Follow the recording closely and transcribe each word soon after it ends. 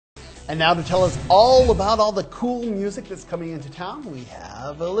And now to tell us all about all the cool music that's coming into town, we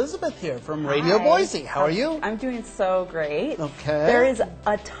have Elizabeth here from Radio Boise. How are you? I'm doing so great. Okay. There is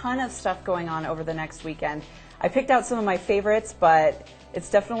a ton of stuff going on over the next weekend. I picked out some of my favorites, but it's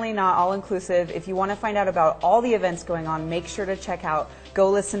definitely not all-inclusive. If you want to find out about all the events going on, make sure to check out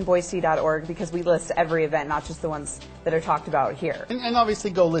GoListenBoise.org because we list every event, not just the ones that are talked about here. And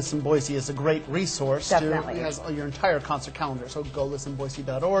obviously Go Listen Boise is a great resource. Definitely. It has your entire concert calendar, so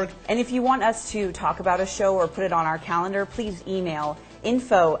GoListenBoise.org. And if you want us to talk about a show or put it on our calendar, please email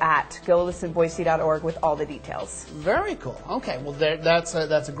info@GoListenBoise.org with all the details. Very cool. Okay, well that's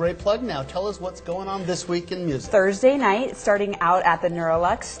a great plug. Now tell us what's going on this week in music. Thursday night, starting out at the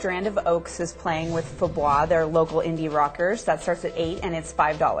Neurolux, Strand of Oaks is playing with Faubois, their local indie rockers. That starts at 8 and it's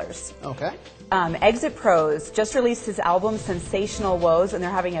 $5. Okay. Exit Pros just released his album Sensational Woes, and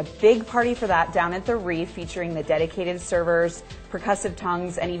they're having a big party for that down at the Reef, featuring the Dedicated Servers, Percussive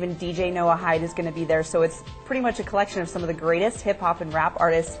Tongues, and even DJ Noah Hyde is going to be there. So it's pretty much a collection of some of the greatest hip-hop and rap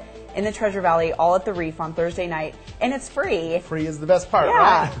artists in the Treasure Valley, all at the Reef on Thursday night, and it's free. Free is the best part,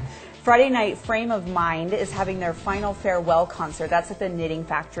 yeah. right? Friday night, Frame of Mind is having their final farewell concert. That's at the Knitting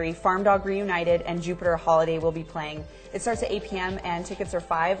Factory. Farm Dog Reunited and Jupiter Holiday will be playing. It starts at 8 p.m. and tickets are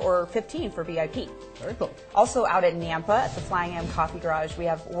 $5 or $15 for VIP. Very cool. Also out at Nampa at the Flying M Coffee Garage, we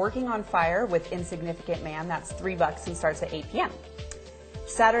have Working on Fire with Insignificant Man. That's $3 and starts at 8 p.m.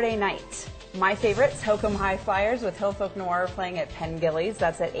 Saturday night, my favorites, Hokum High Flyers with Hillfolk Noir playing at Penn Gillies.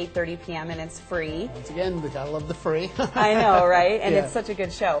 That's at 8:30 p.m. and it's free. Once again, we gotta love the free. I know, right? And yeah. It's such a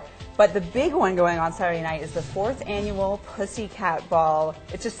good show. But the big one going on Saturday night is the 4th annual Pussycat Ball.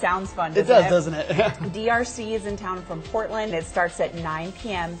 It just sounds fun, doesn't it? It does, doesn't it? DRC is in town from Portland. It starts at 9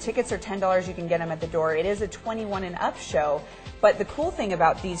 p.m. Tickets are $10. You can get them at the door. It is a 21 and up show. But the cool thing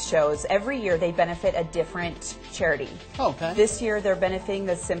about these shows, every year they benefit a different charity. Okay. This year they're benefiting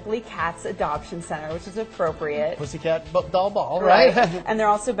the Simply Cats Adoption Center, which is appropriate. Pussycat Doll Ball, right? And they're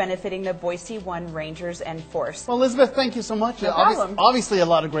also benefiting the Boise One Rangers and Force. Well, Elizabeth, thank you so much. No problem. Obviously a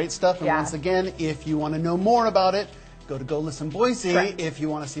lot of great stuff. And Yeah. once again, if you want to know more about it, go to Go Listen Boise. Correct. If you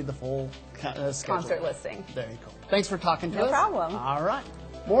want to see the full schedule. Concert listing. There you go. Thanks for talking to us. No problem. All right.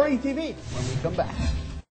 More ETV when we come back.